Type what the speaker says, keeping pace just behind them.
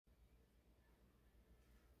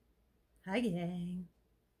Hi gang.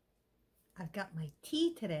 I've got my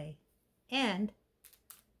tea today and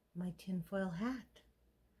my tinfoil hat.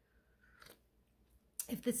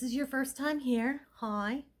 If this is your first time here,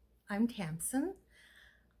 hi, I'm Tamsin.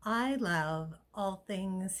 I love all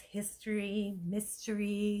things history,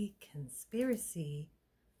 mystery, conspiracy,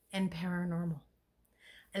 and paranormal.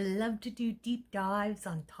 I love to do deep dives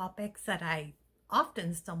on topics that I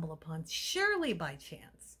often stumble upon, surely by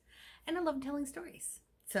chance. And I love telling stories.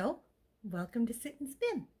 So, welcome to Sit and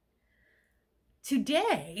Spin.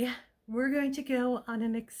 Today, we're going to go on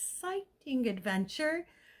an exciting adventure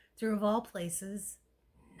through, of all places,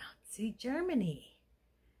 Nazi Germany.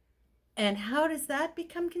 And how does that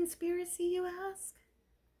become conspiracy, you ask?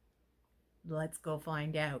 Let's go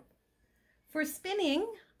find out. For spinning,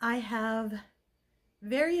 I have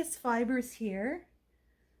various fibers here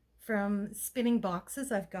from spinning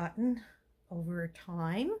boxes I've gotten over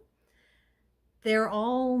time. They're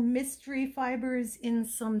all mystery fibers in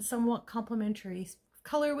some somewhat complementary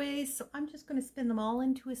colorways, so I'm just going to spin them all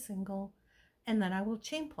into a single, and then I will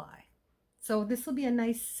chain ply. So this will be a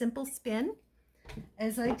nice simple spin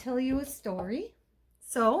as I tell you a story.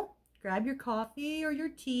 So grab your coffee or your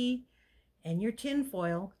tea and your tin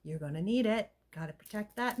foil. You're going to need it. Got to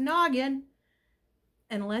protect that noggin.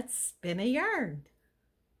 And let's spin a yarn.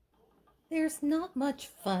 There's not much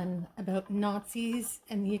fun about Nazis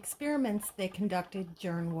and the experiments they conducted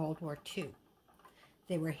during World War II.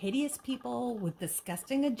 They were hideous people with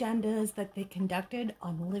disgusting agendas that they conducted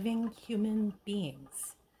on living human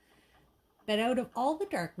beings. But out of all the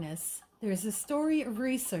darkness, there's a story of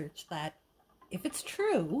research that, if it's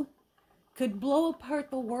true, could blow apart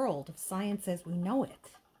the world of science as we know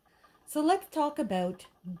it. So let's talk about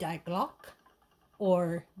Die Glocke,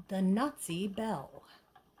 or the Nazi bell.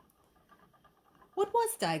 What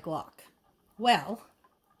was Die Glocke? Well,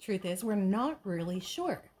 truth is, we're not really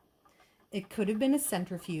sure. It could have been a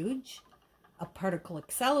centrifuge, a particle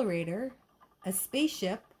accelerator, a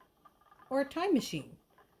spaceship, or a time machine,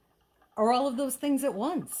 or all of those things at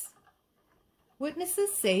once.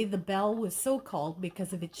 Witnesses say the bell was so called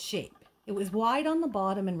because of its shape. It was wide on the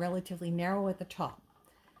bottom and relatively narrow at the top,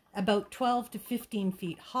 about 12 to 15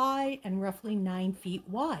 feet high and roughly 9 feet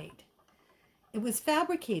wide. It was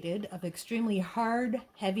fabricated of extremely hard,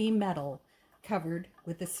 heavy metal covered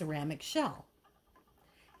with a ceramic shell.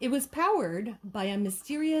 It was powered by a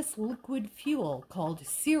mysterious liquid fuel called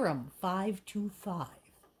Serum 525.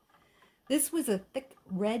 This was a thick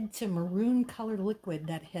red to maroon colored liquid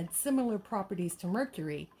that had similar properties to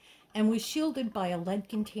mercury and was shielded by a lead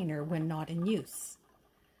container when not in use.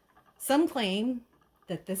 Some claim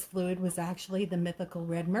that this fluid was actually the mythical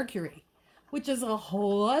red mercury, which is a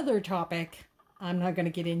whole other topic I'm not going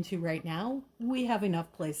to get into right now. We have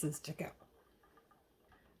enough places to go.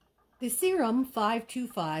 The Serum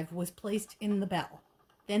 525 was placed in the bell.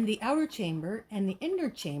 Then the outer chamber and the inner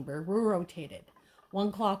chamber were rotated,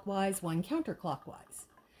 one clockwise, one counterclockwise.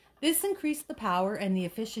 This increased the power and the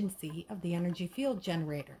efficiency of the energy field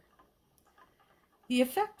generator. The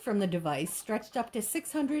effect from the device stretched up to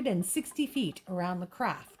 660 feet around the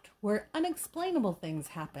craft, where unexplainable things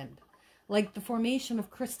happened, like the formation of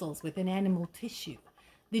crystals within animal tissue,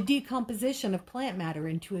 the decomposition of plant matter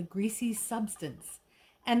into a greasy substance,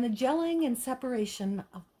 and the gelling and separation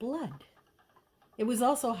of blood. It was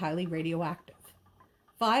also highly radioactive.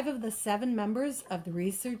 5 of the 7 members of the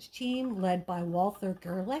research team, led by Walter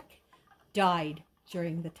Glocke, died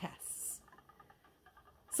during the tests.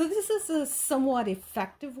 So this is a somewhat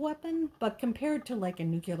effective weapon, but compared to like a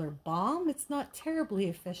nuclear bomb, it's not terribly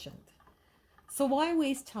efficient. So why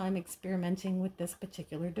waste time experimenting with this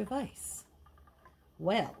particular device?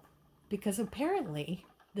 Well, because apparently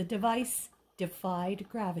the device defied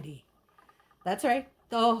gravity. That's right,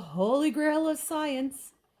 the holy grail of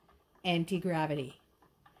science, anti-gravity.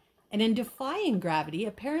 And in defying gravity,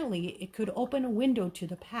 apparently it could open a window to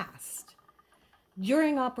the past.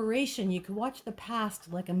 During operation, you could watch the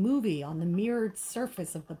past like a movie on the mirrored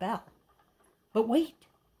surface of the bell. But wait,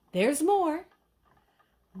 there's more.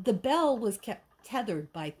 The bell was kept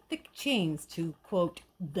tethered by thick chains to, quote,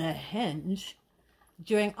 the hinge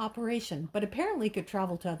during operation, but apparently could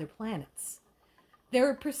travel to other planets. There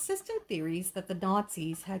are persistent theories that the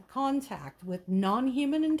Nazis had contact with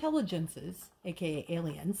non-human intelligences, aka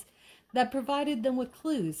aliens, that provided them with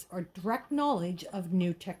clues or direct knowledge of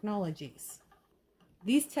new technologies.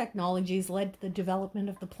 These technologies led to the development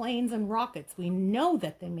of the planes and rockets we know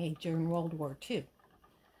that they made during World War II.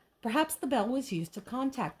 Perhaps the bell was used to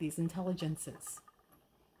contact these intelligences.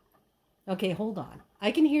 Okay, hold on.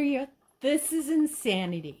 I can hear you. This is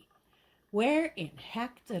insanity. Where in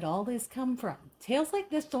heck did all this come from? Tales like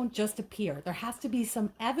this don't just appear. There has to be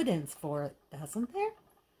some evidence for it, doesn't there?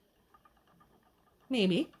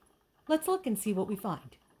 Maybe. Let's look and see what we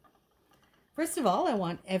find. First of all, I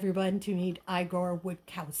want everyone to meet Igor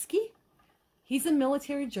Witkowski. He's a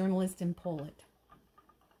military journalist in Poland.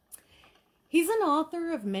 He's an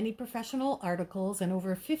author of many professional articles and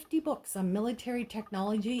over 50 books on military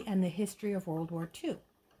technology and the history of World War II.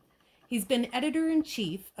 He's been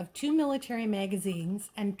editor-in-chief of 2 military magazines,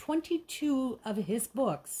 and 22 of his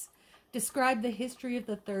books describe the history of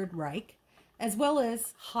the Third Reich, as well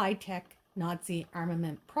as high-tech Nazi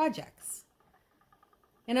armament projects.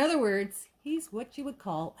 In other words, he's what you would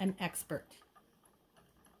call an expert.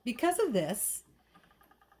 Because of this,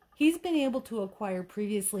 he's been able to acquire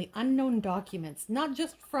previously unknown documents, not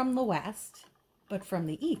just from the West, but from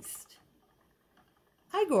the East.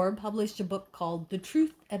 Igor published a book called The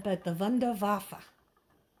Truth About the Wunderwaffe.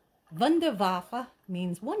 Wunderwaffe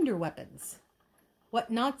means wonder weapons,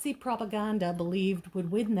 what Nazi propaganda believed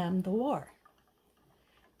would win them the war.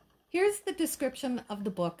 Here's the description of the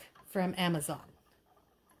book from Amazon.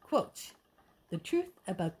 Quote, "The truth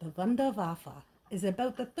about the Wunderwaffe is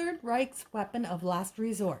about the Third Reich's weapon of last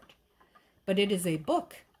resort, but it is a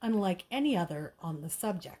book unlike any other on the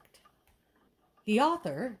subject. The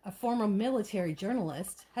author, a former military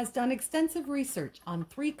journalist, has done extensive research on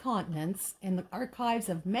 3 continents in the archives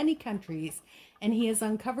of many countries, and he has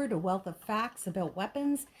uncovered a wealth of facts about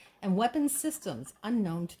weapons and weapons systems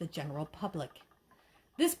unknown to the general public.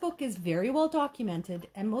 This book is very well documented,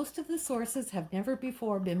 and most of the sources have never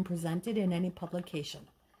before been presented in any publication.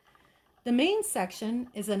 The main section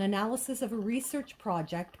is an analysis of a research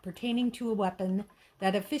project pertaining to a weapon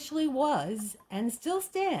that officially was, and still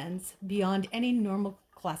stands, beyond any normal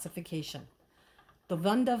classification. The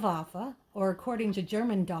Wunderwaffe, or according to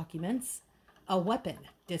German documents, a weapon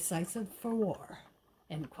decisive for war."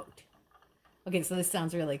 End quote. Okay, so this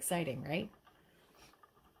sounds really exciting, right?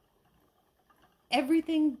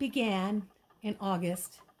 Everything began in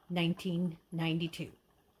August 1992.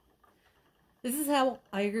 This is how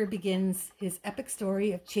Igor begins his epic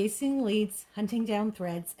story of chasing leads, hunting down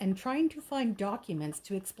threads, and trying to find documents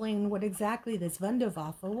to explain what exactly this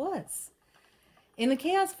Wunderwaffe was. In the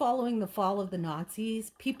chaos following the fall of the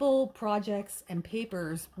Nazis, people, projects, and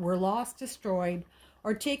papers were lost, destroyed,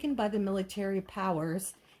 or taken by the military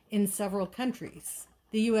powers in several countries,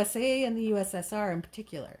 the USA and the USSR in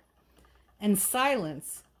particular, and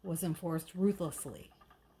silence was enforced ruthlessly.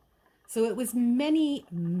 So it was many,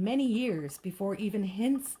 many years before even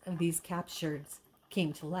hints of these captures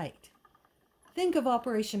came to light. Think of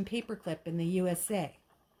Operation Paperclip in the USA.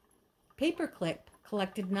 Paperclip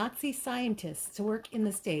collected Nazi scientists to work in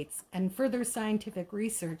the States and further scientific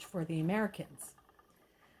research for the Americans.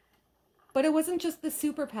 But it wasn't just the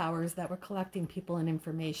superpowers that were collecting people and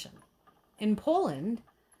information. In Poland,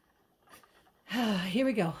 here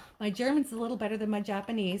we go. My German's a little better than my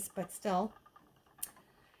Japanese, but still.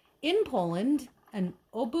 In Poland, an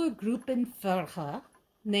Obergruppenführer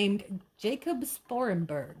named Jacob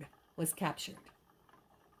Sporenberg was captured.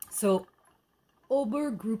 So,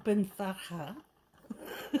 Obergruppenführer,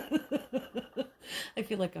 I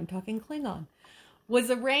feel like I'm talking Klingon,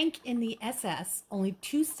 was a rank in the SS only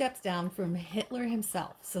 2 steps down from Hitler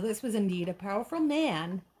himself. So this was indeed a powerful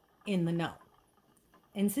man in the know.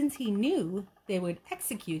 And since he knew they would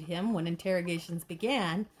execute him when interrogations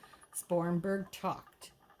began, Sporenberg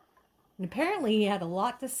talked. And apparently he had a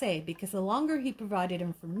lot to say, because the longer he provided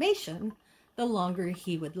information, the longer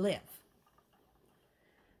he would live.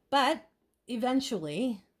 But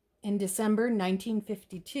eventually, in December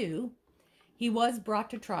 1952, he was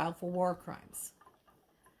brought to trial for war crimes.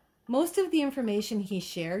 Most of the information he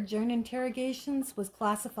shared during interrogations was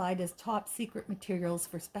classified as top secret materials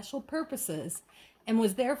for special purposes and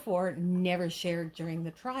was therefore never shared during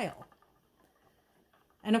the trial.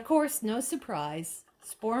 And of course, no surprise,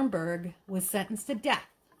 Sporenberg was sentenced to death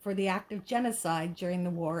for the act of genocide during the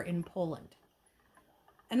war in Poland.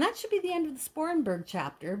 And that should be the end of the Sporenberg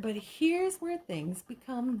chapter, but here's where things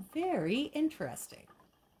become very interesting.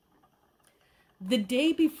 The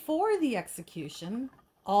day before the execution,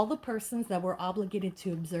 all the persons that were obligated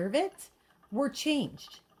to observe it were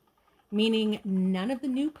changed, meaning none of the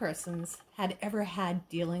new persons had ever had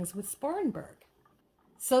dealings with Sporenberg.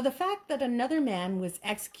 So the fact that another man was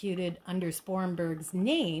executed under Sporenberg's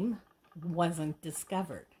name wasn't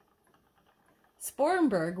discovered.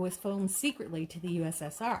 Sporenberg was phoned secretly to the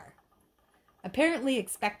USSR. Apparently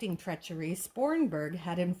expecting treachery, Sporenberg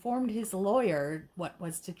had informed his lawyer what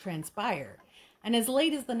was to transpire, and as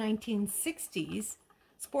late as the 1960s,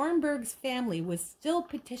 Sporenberg's family was still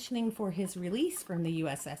petitioning for his release from the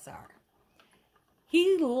USSR.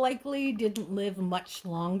 He likely didn't live much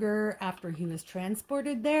longer after he was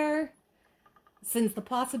transported there, since the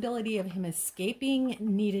possibility of him escaping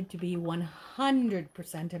needed to be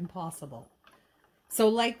 100% impossible. So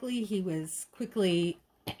likely he was quickly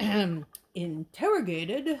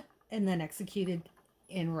interrogated and then executed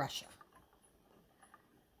in Russia.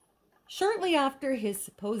 Shortly after his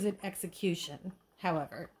supposed execution,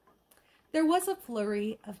 however, there was a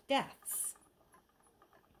flurry of deaths.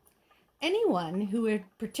 Anyone who had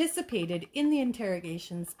participated in the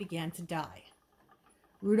interrogations began to die.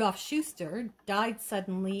 Rudolf Schuster died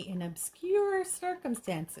suddenly in obscure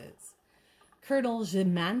circumstances. Colonel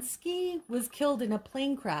Zimansky was killed in a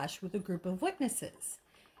plane crash with a group of witnesses.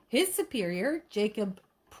 His superior, Jacob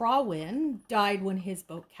Prawin, died when his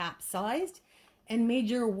boat capsized, and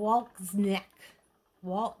Major Walkaznek,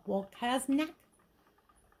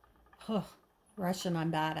 Russian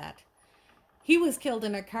I'm bad at, he was killed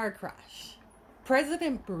in a car crash.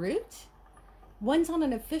 President Brut went on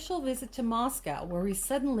an official visit to Moscow where he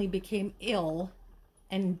suddenly became ill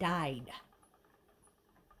and died.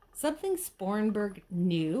 Something Spornberg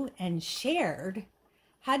knew and shared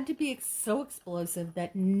had to be so explosive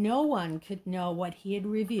that no one could know what he had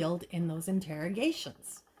revealed in those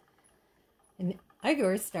interrogations. And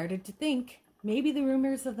Igor started to think maybe the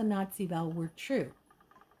rumors of the Nazi bell were true.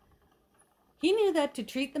 He knew that to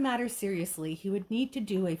treat the matter seriously, he would need to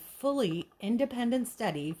do a fully independent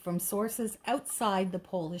study from sources outside the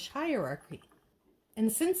Polish hierarchy.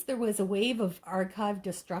 And since there was a wave of archive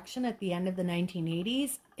destruction at the end of the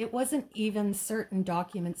 1980s, it wasn't even certain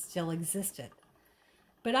documents still existed.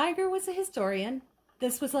 But Igor was a historian.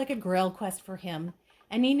 This was like a grail quest for him,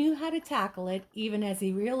 and he knew how to tackle it, even as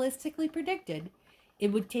he realistically predicted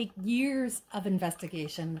it would take years of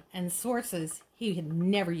investigation and sources he had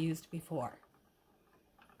never used before.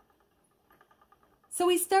 So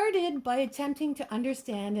he started by attempting to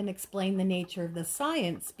understand and explain the nature of the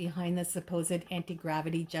science behind the supposed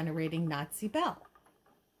anti-gravity generating Nazi bell.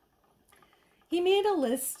 He made a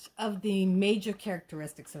list of the major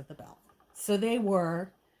characteristics of the bell. So they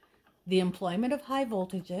were the employment of high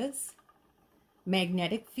voltages,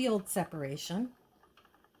 magnetic field separation,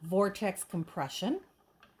 vortex compression,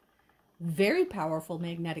 very powerful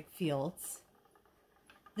magnetic fields,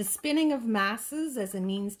 the spinning of masses as a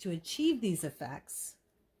means to achieve these effects,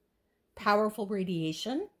 powerful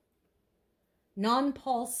radiation,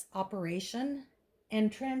 non-pulse operation,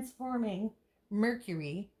 and transforming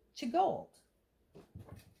mercury to gold.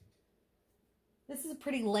 This is a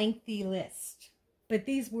pretty lengthy list, but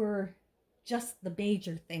these were just the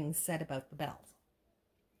major things said about the bell.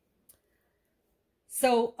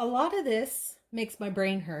 So a lot of this makes my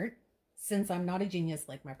brain hurt, since I'm not a genius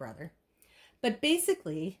like my brother. But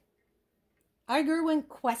basically, Igor went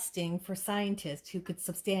questing for scientists who could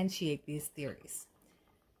substantiate these theories.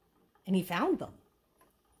 And he found them.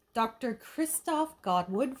 Dr. Krzysztof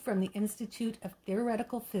Godwin from the Institute of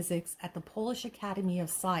Theoretical Physics at the Polish Academy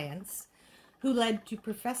of Science, who led to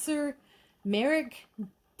Professor Marek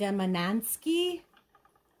Demianski,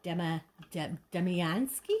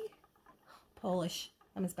 Polish.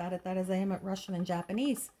 I'm as bad at that as I am at Russian and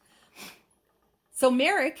Japanese. So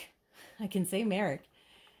Marek, I can say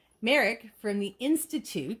Marek from the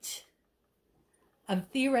Institute of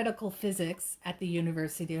Theoretical Physics at the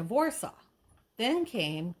University of Warsaw. Then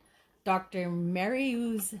came Dr.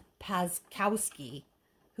 Mariusz Paskowski,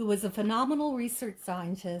 who was a phenomenal research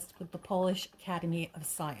scientist with the Polish Academy of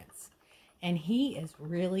Science. And he is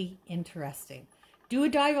really interesting. Do a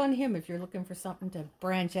dive on him if you're looking for something to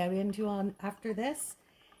branch out into on after this.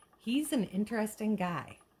 He's an interesting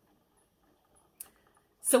guy.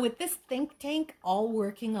 So with this think tank all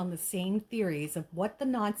working on the same theories of what the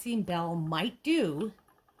Nazi bell might do,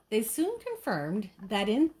 they soon confirmed that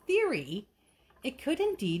in theory, it could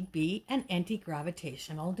indeed be an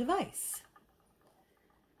anti-gravitational device.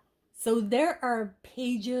 So there are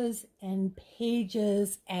pages and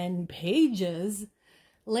pages and pages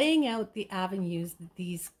laying out the avenues that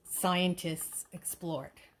these scientists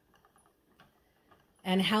explored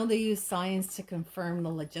and how they use science to confirm the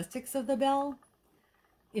logistics of the bell.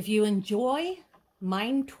 If you enjoy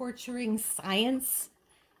mind-torturing science,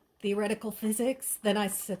 theoretical physics, then I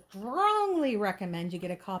strongly recommend you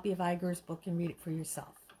get a copy of Igor's book and read it for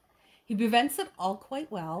yourself. He presents it all quite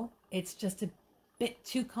well. It's just a bit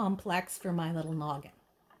too complex for my little noggin.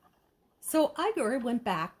 So Igor went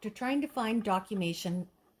back to trying to find documentation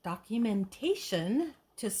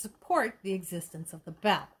to support the existence of the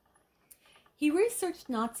bell. He researched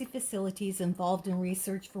Nazi facilities involved in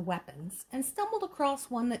research for weapons and stumbled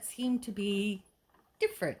across one that seemed to be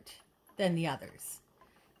different than the others.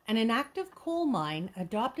 and an active coal mine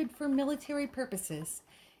adopted for military purposes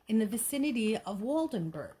in the vicinity of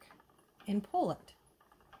Waldenburg in Poland.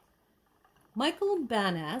 Michael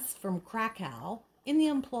Banas from Krakow, in the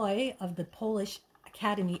employ of the Polish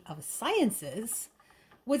Academy of Sciences,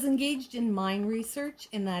 was engaged in mine research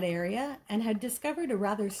in that area and had discovered a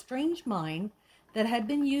rather strange mine that had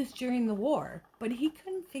been used during the war, but he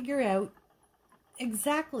couldn't figure out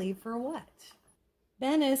exactly for what.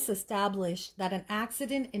 Banas established that an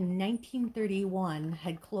accident in 1931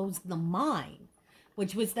 had closed the mine,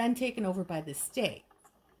 which was then taken over by the state.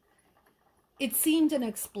 It seemed an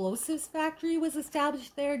explosives factory was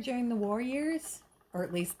established there during the war years, or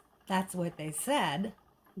at least that's what they said,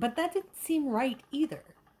 but that didn't seem right either.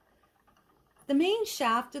 The main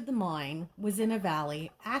shaft of the mine was in a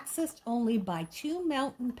valley accessed only by 2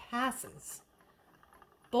 mountain passes,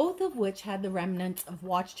 both of which had the remnants of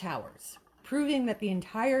watchtowers, proving that the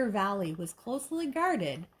entire valley was closely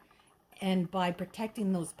guarded and by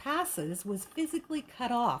protecting those passes was physically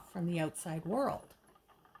cut off from the outside world.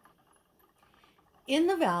 In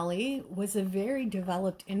the valley was a very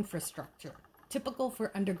developed infrastructure, typical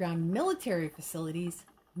for underground military facilities,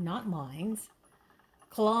 not mines.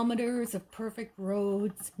 Kilometers of perfect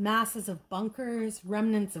roads, masses of bunkers,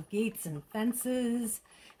 remnants of gates and fences.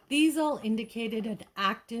 These all indicated an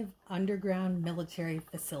active underground military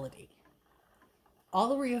facility. All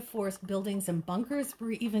the reinforced buildings and bunkers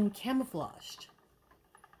were even camouflaged.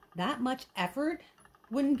 That much effort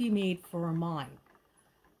wouldn't be made for a mine.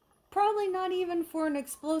 Probably not even for an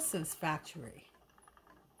explosives factory.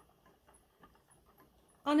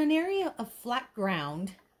 On an area of flat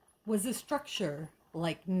ground was a structure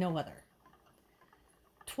like no other.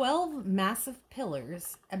 12 massive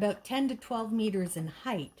pillars, about 10 to 12 meters in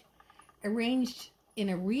height, arranged in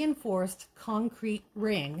a reinforced concrete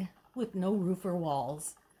ring with no roof or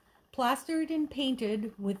walls, plastered and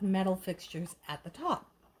painted with metal fixtures at the top.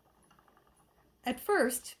 At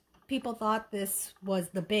first, people thought this was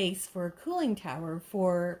the base for a cooling tower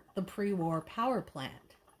for the pre-war power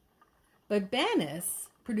plant. But Banas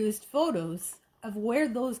produced photos of where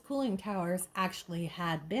those cooling towers actually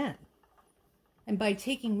had been. And by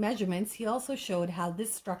taking measurements, he also showed how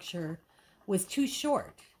this structure was too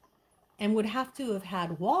short and would have to have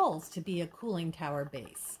had walls to be a cooling tower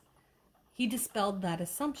base. He dispelled that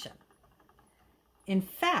assumption. In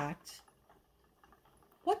fact,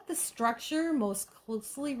 what the structure most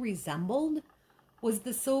closely resembled was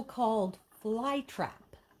the so-called fly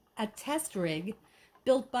trap, a test rig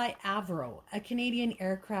built by Avro, a Canadian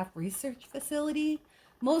aircraft research facility,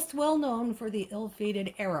 most well known for the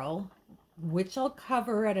ill-fated Arrow, which I'll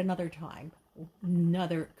cover at another time.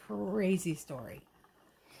 Another crazy story.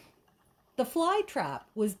 The fly trap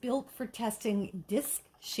was built for testing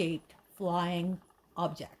disc-shaped flying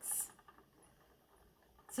objects.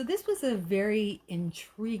 So this was a very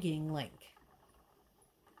intriguing link.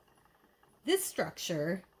 This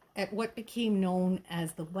structure, at what became known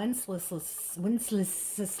as the Wenceslas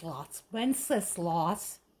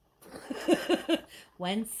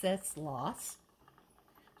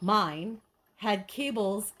mine, had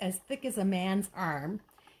cables as thick as a man's arm,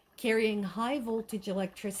 carrying high voltage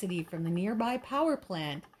electricity from the nearby power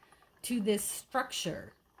plant to this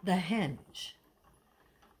structure, the henge.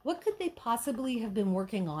 What could they possibly have been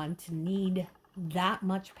working on to need that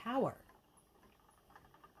much power?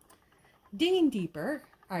 Digging deeper,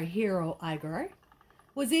 our hero Igor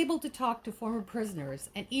was able to talk to former prisoners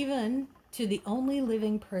and even to the only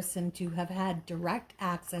living person to have had direct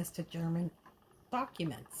access to German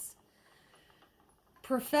documents.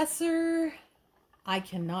 Professor, I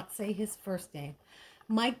cannot say his first name,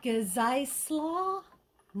 Mikołajslaw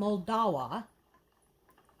Moldawa.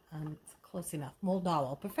 It's close enough.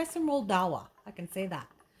 Moldawa. Professor Moldawa. I can say that.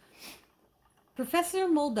 Professor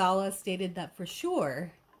Moldawa stated that for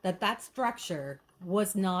sure that structure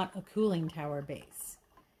was not a cooling tower base.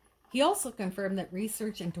 He also confirmed that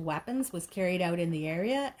research into weapons was carried out in the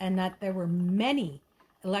area and that there were many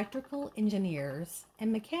electrical engineers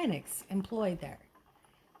and mechanics employed there.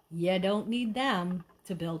 You don't need them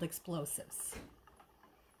to build explosives.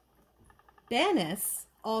 Banas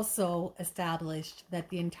also established that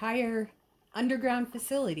the entire underground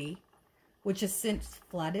facility, which has since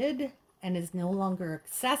flooded and is no longer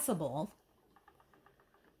accessible,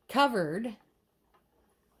 covered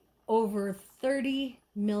over 30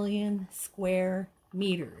 million square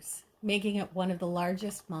meters, making it one of the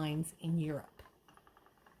largest mines in Europe.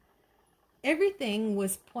 Everything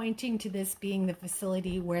was pointing to this being the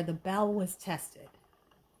facility where the bell was tested.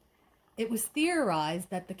 It was theorized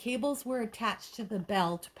that the cables were attached to the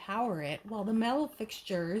bell to power it, while the metal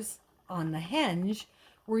fixtures on the henge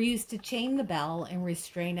were used to chain the bell and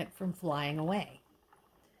restrain it from flying away.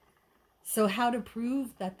 So how to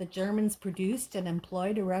prove that the Germans produced and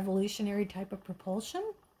employed a revolutionary type of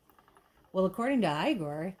propulsion? Well, according to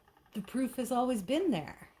Igor, the proof has always been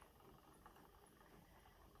there.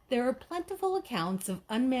 There are plentiful accounts of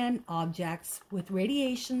unmanned objects with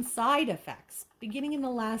radiation side effects beginning in the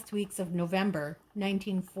last weeks of November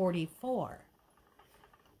 1944.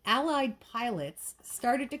 Allied pilots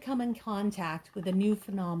started to come in contact with a new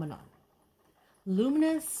phenomenon.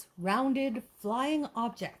 Luminous, rounded, flying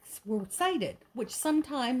objects were sighted, which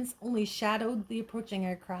sometimes only shadowed the approaching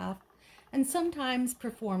aircraft and sometimes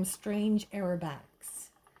performed strange aerobatics.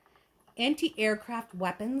 Anti-aircraft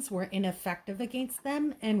weapons were ineffective against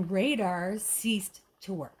them, and radars ceased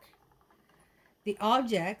to work. The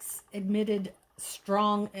objects emitted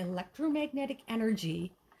strong electromagnetic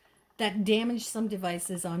energy that damaged some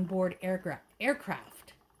devices on board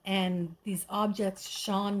aircraft, and these objects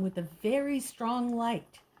shone with a very strong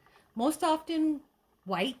light, most often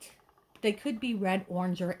white. They could be red,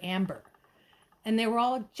 orange, or amber, and they were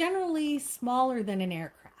all generally smaller than an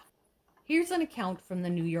aircraft. Here's an account from the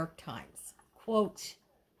New York Times. Quote,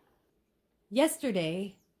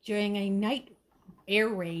 yesterday, during a night air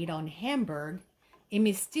raid on Hamburg, a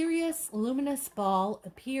mysterious luminous ball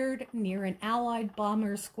appeared near an Allied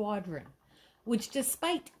bomber squadron, which,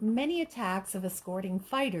 despite many attacks of escorting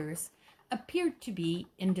fighters, appeared to be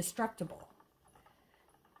indestructible.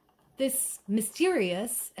 This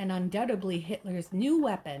mysterious and undoubtedly Hitler's new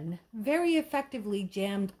weapon very effectively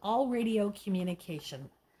jammed all radio communication.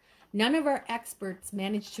 None of our experts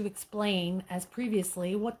managed to explain, as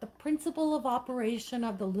previously, what the principle of operation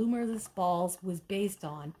of the luminous balls was based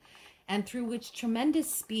on, and through which tremendous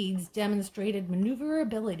speeds demonstrated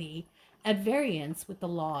maneuverability at variance with the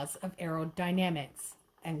laws of aerodynamics,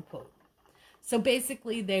 end quote. So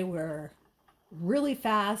basically they were really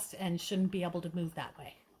fast and shouldn't be able to move that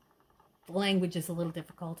way. The language is a little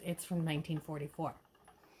difficult. It's from 1944.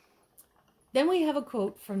 Then we have a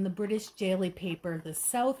quote from the British daily paper, the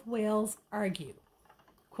South Wales Argue.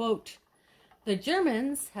 Quote, the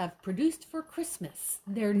Germans have produced for Christmas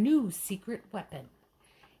their new secret weapon.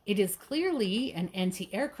 It is clearly an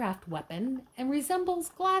anti-aircraft weapon and resembles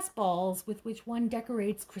glass balls with which one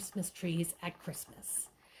decorates Christmas trees at Christmas.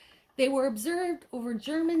 They were observed over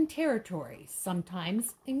German territory,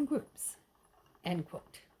 sometimes in groups, end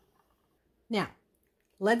quote. Now,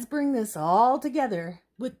 let's bring this all together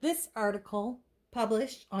with this article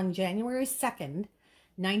published on January 2nd,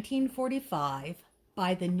 1945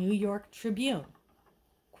 by the New York Tribune.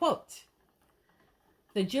 Quote,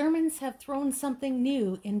 the Germans have thrown something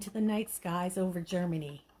new into the night skies over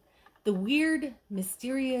Germany. The weird,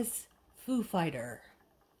 mysterious Foo Fighter.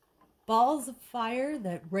 Balls of fire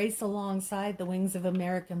that race alongside the wings of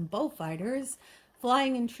American Beaufighters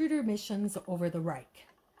flying intruder missions over the Reich.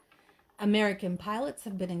 American pilots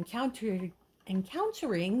have been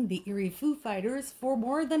encountering the eerie Foo Fighters for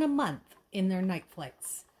more than a month in their night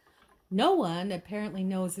flights. No one apparently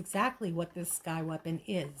knows exactly what this sky weapon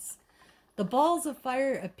is. The balls of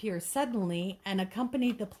fire appear suddenly and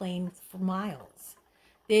accompany the planes for miles.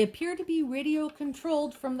 They appear to be radio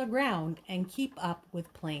controlled from the ground and keep up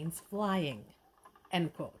with planes flying,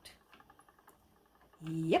 end quote.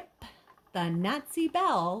 Yep, the Nazi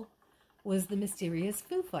bell was the mysterious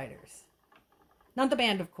Foo Fighters. Not the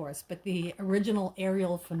band, of course, but the original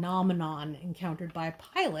aerial phenomenon encountered by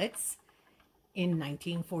pilots in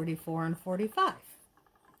 1944 and 45.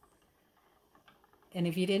 And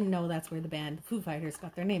if you didn't know, that's where the band Foo Fighters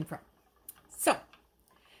got their name from. So,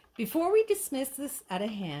 before we dismiss this out of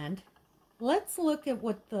hand, let's look at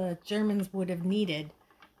what the Germans would have needed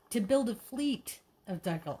to build a fleet of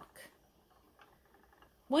Die Glocke.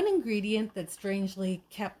 One ingredient that strangely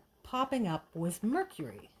kept popping up was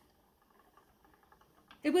mercury.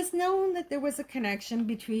 It was known that there was a connection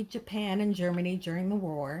between Japan and Germany during the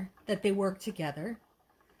war, that they worked together.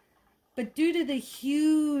 But due to the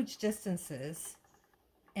huge distances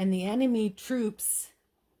and the enemy troops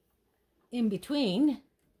in between,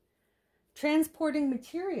 transporting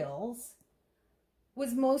materials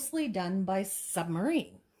was mostly done by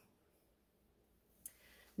submarine.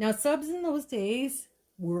 Now, subs in those days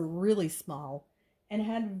were really small and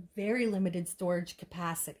had very limited storage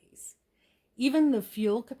capacities. Even the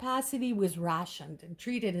fuel capacity was rationed and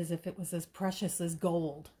treated as if it was as precious as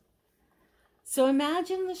gold. So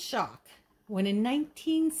imagine the shock when in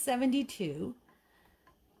 1972,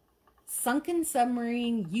 sunken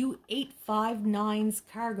submarine U-859's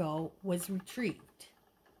cargo was retrieved,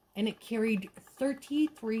 and it carried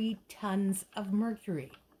 33 tons of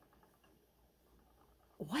mercury.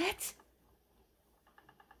 What?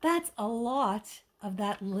 That's a lot of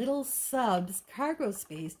that little sub's cargo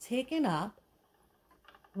space taken up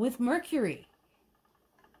with mercury.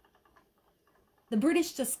 The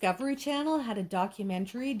British Discovery Channel had a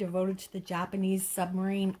documentary devoted to the Japanese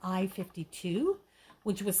submarine I-52,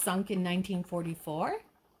 which was sunk in 1944.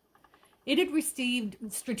 It had received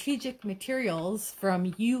strategic materials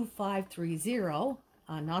from U-530,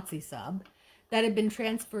 a Nazi sub, that had been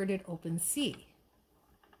transferred at open sea.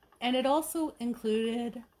 And it also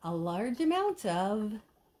included a large amount of,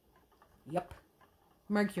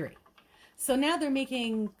 mercury. So now they're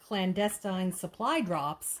making clandestine supply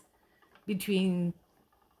drops between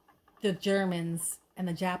the Germans and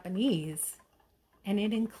the Japanese, and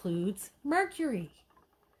it includes mercury.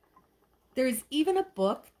 There's even a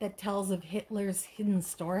book that tells of Hitler's hidden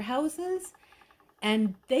storehouses,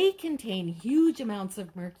 and they contain huge amounts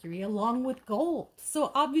of mercury along with gold.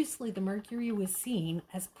 So obviously the mercury was seen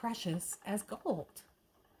as precious as gold.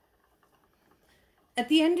 At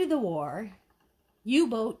the end of the war,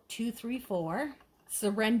 U-boat 234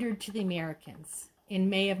 surrendered to the Americans in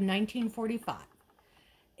May of 1945.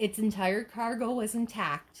 Its entire cargo was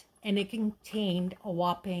intact, and it contained a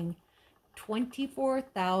whopping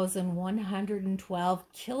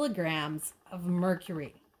 24,112 kilograms of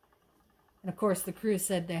mercury. And of course, the crew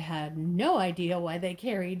said they had no idea why they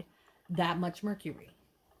carried that much mercury.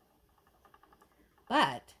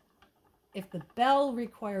 But if the Belle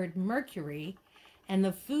required mercury and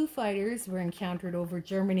the Foo Fighters were encountered over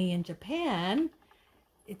Germany and Japan,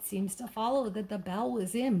 it seems to follow that the Belle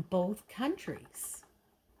was in both countries.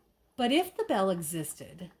 But if the Belle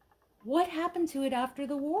existed, what happened to it after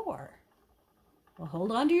the war? Well,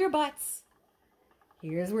 hold on to your butts.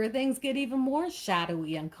 Here's where things get even more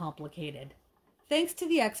shadowy and complicated. Thanks to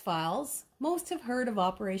the X-Files, most have heard of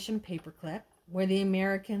Operation Paperclip, where the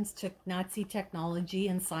Americans took Nazi technology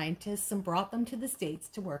and scientists and brought them to the States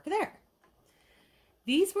to work there.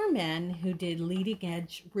 These were men who did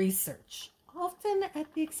leading-edge research, often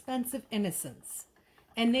at the expense of innocence,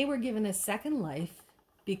 and they were given a second life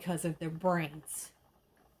because of their brains.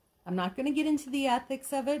 I'm not going to get into the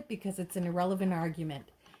ethics of it because it's an irrelevant argument.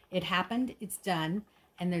 It happened, it's done,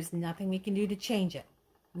 and there's nothing we can do to change it.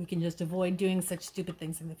 We can just avoid doing such stupid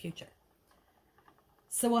things in the future.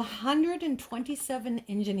 So 127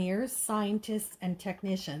 engineers, scientists, and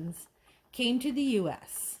technicians came to the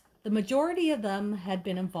U.S. The majority of them had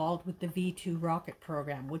been involved with the V-2 rocket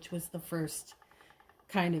program, which was the first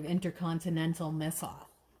kind of intercontinental missile.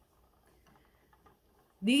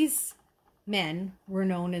 These men were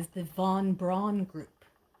known as the von Braun Group.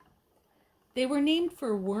 They were named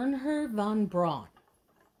for Wernher von Braun,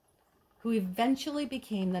 who eventually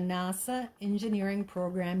became the NASA engineering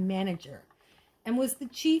program manager and was the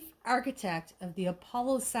chief architect of the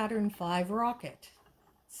Apollo Saturn V rocket,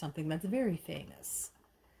 something that's very famous.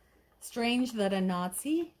 Strange that a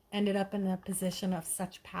Nazi ended up in a position of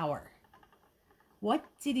such power. What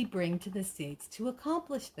did he bring to the States to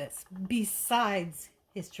accomplish this, besides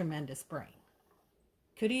his tremendous brain?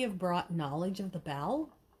 Could he have brought knowledge of the Belle?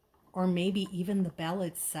 Or maybe even the Belle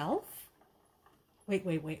itself? Wait.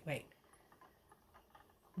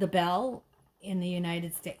 The Belle in the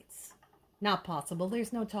United States. Not possible.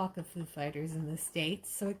 There's no talk of Foo Fighters in the States,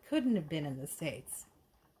 so it couldn't have been in the States.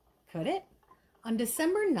 Could it? On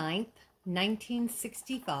December 9th,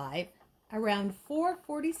 1965, around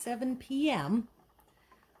 4:47 p.m.,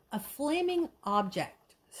 a flaming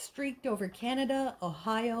object streaked over Canada,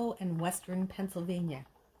 Ohio, and western Pennsylvania.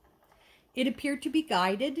 It appeared to be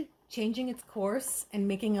guided, changing its course and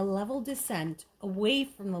making a level descent away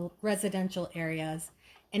from the residential areas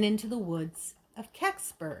and into the woods of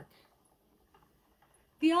Kecksburg.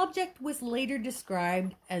 The object was later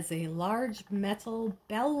described as a large metal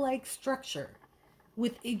bell-like structure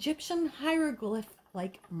with Egyptian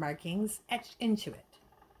hieroglyph-like markings etched into it.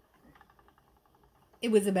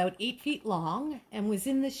 It was about 8 feet long and was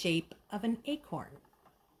in the shape of an acorn.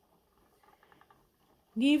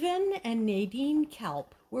 Niven and Nadine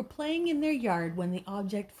Kalp were playing in their yard when the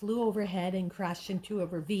object flew overhead and crashed into a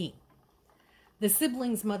ravine. The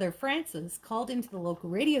siblings' mother, Frances, called into the local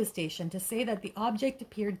radio station to say that the object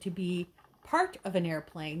appeared to be part of an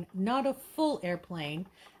airplane, not a full airplane,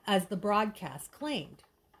 as the broadcast claimed.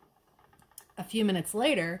 A few minutes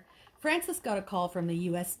later, Frances got a call from the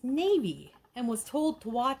U.S. Navy and was told to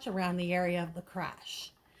watch around the area of the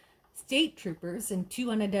crash. State troopers and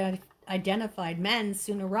two unidentified men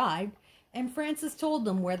soon arrived, and Frances told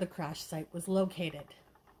them where the crash site was located.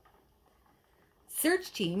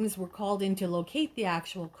 Search teams were called in to locate the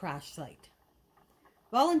actual crash site.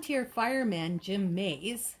 Volunteer fireman Jim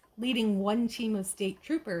Mays, leading one team of state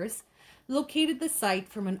troopers, located the site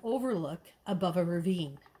from an overlook above a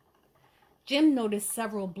ravine. Jim noticed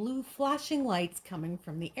several blue flashing lights coming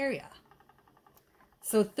from the area.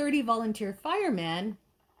 So 30 volunteer firemen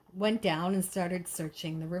went down and started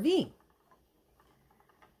searching the ravine.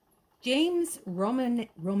 James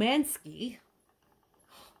Romanski,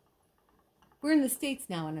 we're in the States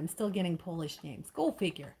now and I'm still getting Polish names, go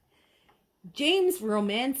figure. James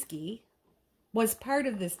Romanski was part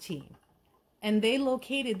of this team, and they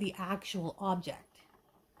located the actual object.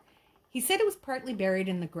 He said it was partly buried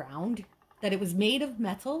in the ground, that it was made of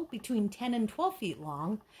metal between 10 and 12 feet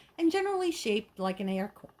long, and generally shaped like an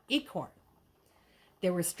acorn.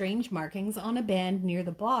 There were strange markings on a band near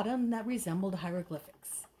the bottom that resembled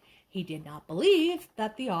hieroglyphics. He did not believe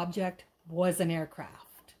that the object was an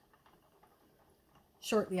aircraft.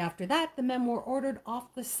 Shortly after that, the men were ordered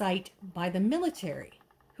off the site by the military,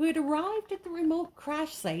 who had arrived at the remote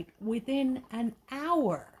crash site within an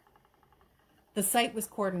hour. The site was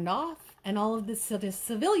cordoned off, and all of the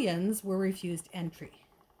civilians were refused entry.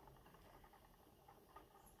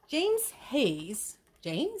 James Hayes,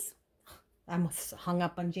 James? I'm hung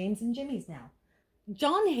up on James and Jimmy's now.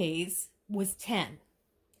 John Hayes was 10,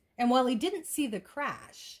 and while he didn't see the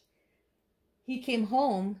crash, he came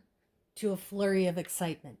home to a flurry of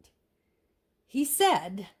excitement. He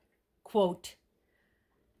said, quote,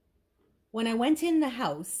 "When I went in the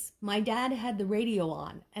house, my dad had the radio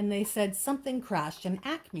on, and they said something crashed in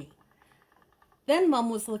Acme. Then Mom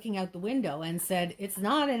was looking out the window and said, 'It's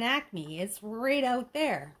not an Acme, it's right out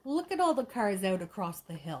there. Look at all the cars out across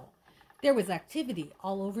the hill. There was activity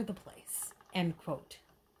all over the place.'" End quote.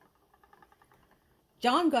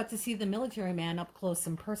 John got to see the military man up close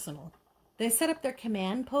and personal. They set up their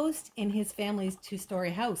command post in his family's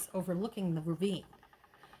 2-story house overlooking the ravine.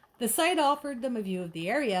 The site offered them a view of the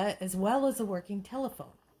area as well as a working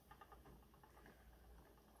telephone.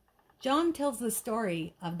 John tells the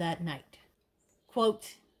story of that night.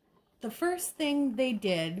 Quote, "The first thing they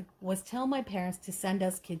did was tell my parents to send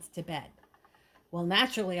us kids to bed. Well,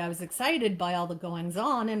 naturally, I was excited by all the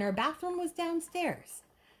goings-on, and our bathroom was downstairs.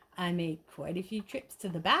 I made quite a few trips to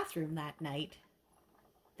the bathroom that night.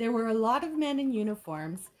 There were a lot of men in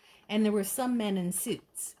uniforms, and there were some men in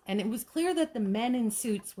suits, and it was clear that the men in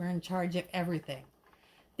suits were in charge of everything.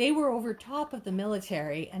 They were over top of the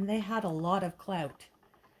military, and they had a lot of clout.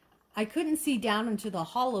 I couldn't see down into the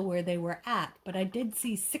hollow where they were at, but I did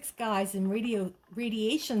see 6 guys in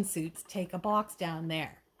radiation suits take a box down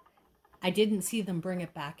there. I didn't see them bring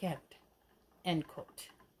it back out." End quote.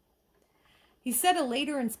 He said a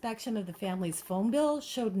later inspection of the family's phone bill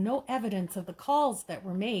showed no evidence of the calls that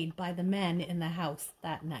were made by the men in the house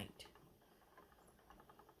that night.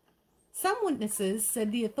 Some witnesses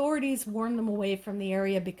said the authorities warned them away from the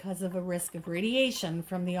area because of a risk of radiation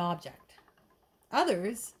from the object.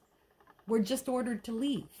 Others were just ordered to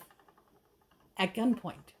leave at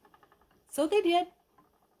gunpoint. So they did.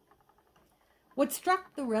 What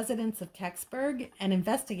struck the residents of Kecksburg, and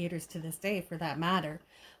investigators to this day for that matter,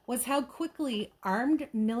 was how quickly armed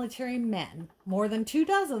military men, more than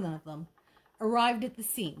 24 of them, arrived at the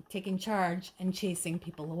scene, taking charge and chasing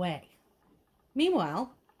people away.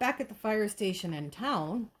 Meanwhile, back at the fire station in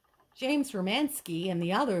town, James Romanski and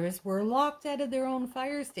the others were locked out of their own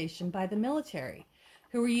fire station by the military,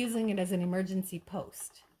 who were using it as an emergency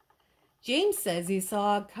post. James says he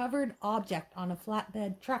saw a covered object on a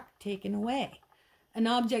flatbed truck taken away, an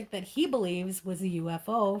object that he believes was a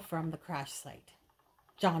UFO from the crash site.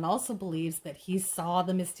 John also believes that he saw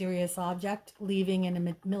the mysterious object leaving in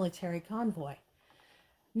a military convoy.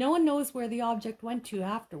 No one knows where the object went to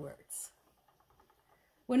afterwards.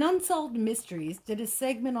 When Unsolved Mysteries did a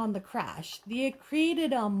segment on the crash, they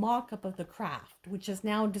created a mock-up of the craft, which is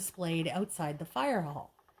now displayed outside the fire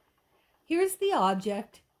hall. Here's the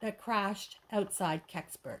object that crashed outside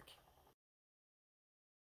Kecksburg.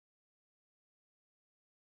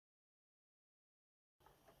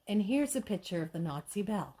 And here's a picture of the Nazi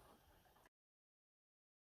bell.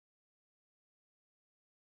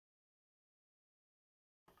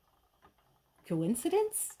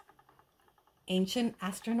 Coincidence? Ancient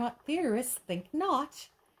astronaut theorists think not.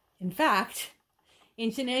 In fact,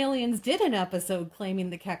 Ancient Aliens did an episode claiming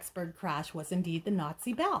the Kecksburg crash was indeed the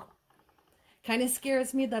Nazi bell. Kind of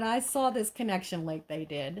scares me that I saw this connection like they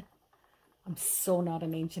did. I'm so not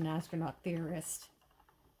an ancient astronaut theorist.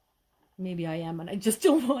 Maybe I am, and I just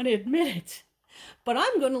don't want to admit it. But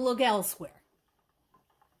I'm going to look elsewhere.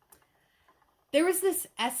 There was this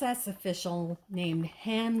SS official named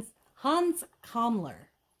Hans Kammler,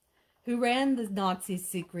 who ran the Nazis'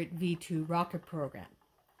 secret V2 rocket program.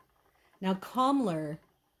 Now, Kammler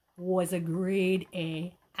was a grade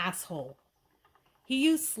A asshole. He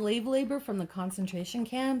used slave labor from the concentration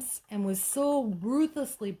camps and was so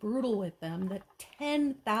ruthlessly brutal with them that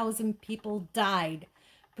 10,000 people died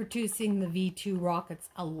producing the V-2 rockets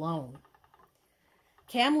alone.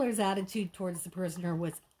 Kamler's attitude towards the prisoner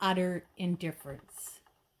was utter indifference.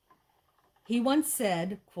 He once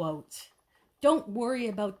said, quote, "Don't worry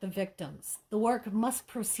about the victims. The work must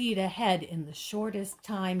proceed ahead in the shortest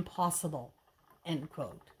time possible," end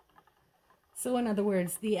quote. So in other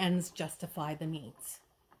words, the ends justify the means.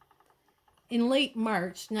 In late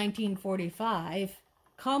March 1945,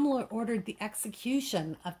 Kamler ordered the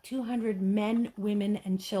execution of 200 men, women,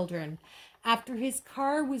 and children after his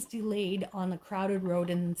car was delayed on a crowded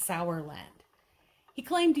road in Sauerland. He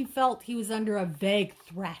claimed he felt he was under a vague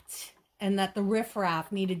threat and that the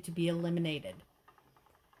riffraff needed to be eliminated.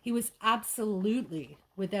 He was absolutely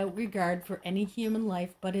without regard for any human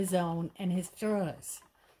life but his own and his Führer's,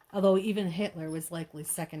 although even Hitler was likely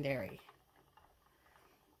secondary.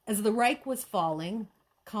 As the Reich was falling,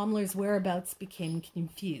 Kamler's whereabouts became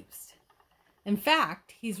confused. In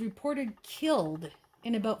fact, he's reported killed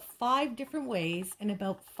in about 5 different ways in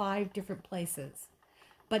about 5 different places,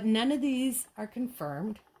 but none of these are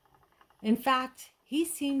confirmed. In fact, he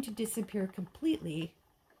seemed to disappear completely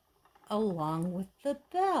along with the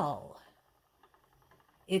bell.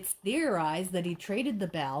 It's theorized that he traded the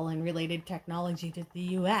bell and related technology to the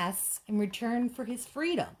US in return for his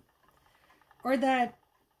freedom, or that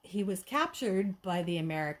he was captured by the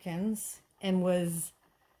Americans and was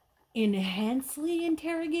enhancedly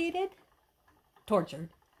interrogated, tortured,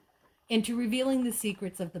 into revealing the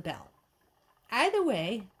secrets of the bell. Either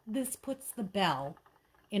way, this puts the bell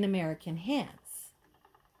in American hands,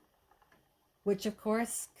 which of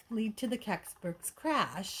course could lead to the Kecksburg's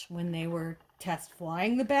crash when they were test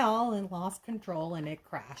flying the bell and lost control and it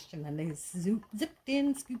crashed, and then they zipped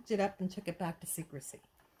in, scooped it up, and took it back to secrecy.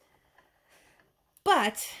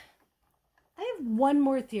 But I have one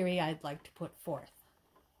more theory I'd like to put forth.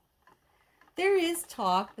 There is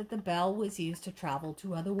talk that the bell was used to travel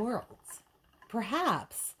to other worlds.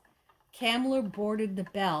 Perhaps Kamler boarded the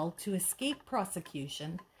bell to escape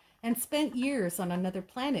prosecution and spent years on another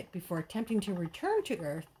planet before attempting to return to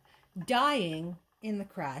Earth, dying in the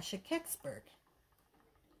crash at Kecksburg.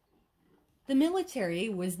 The military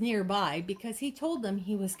was nearby because he told them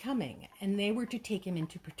he was coming and they were to take him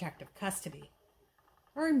into protective custody.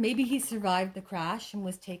 Or maybe he survived the crash and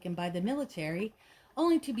was taken by the military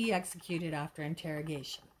only to be executed after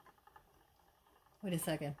interrogation. Wait a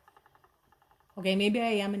second. Okay, maybe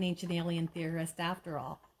I am an ancient alien theorist after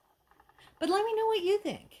all. But let me know what you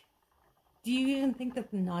think. Do you even think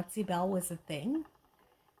that the Nazi bell was a thing?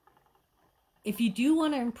 If you do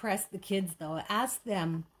want to impress the kids, though, ask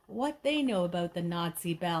them what they know about the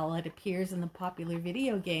Nazi bell that appears in the popular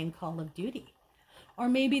video game Call of Duty. Or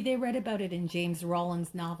maybe they read about it in James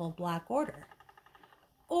Rollins' novel Black Order.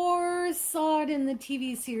 Or saw it in the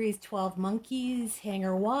TV series 12 Monkeys,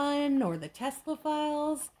 Hangar 1, or the Tesla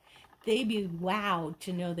Files. They'd be wowed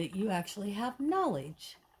to know that you actually have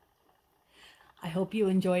knowledge. I hope you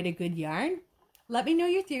enjoyed a good yarn. Let me know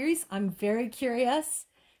your theories. I'm very curious.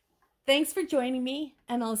 Thanks for joining me,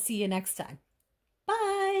 and I'll see you next time.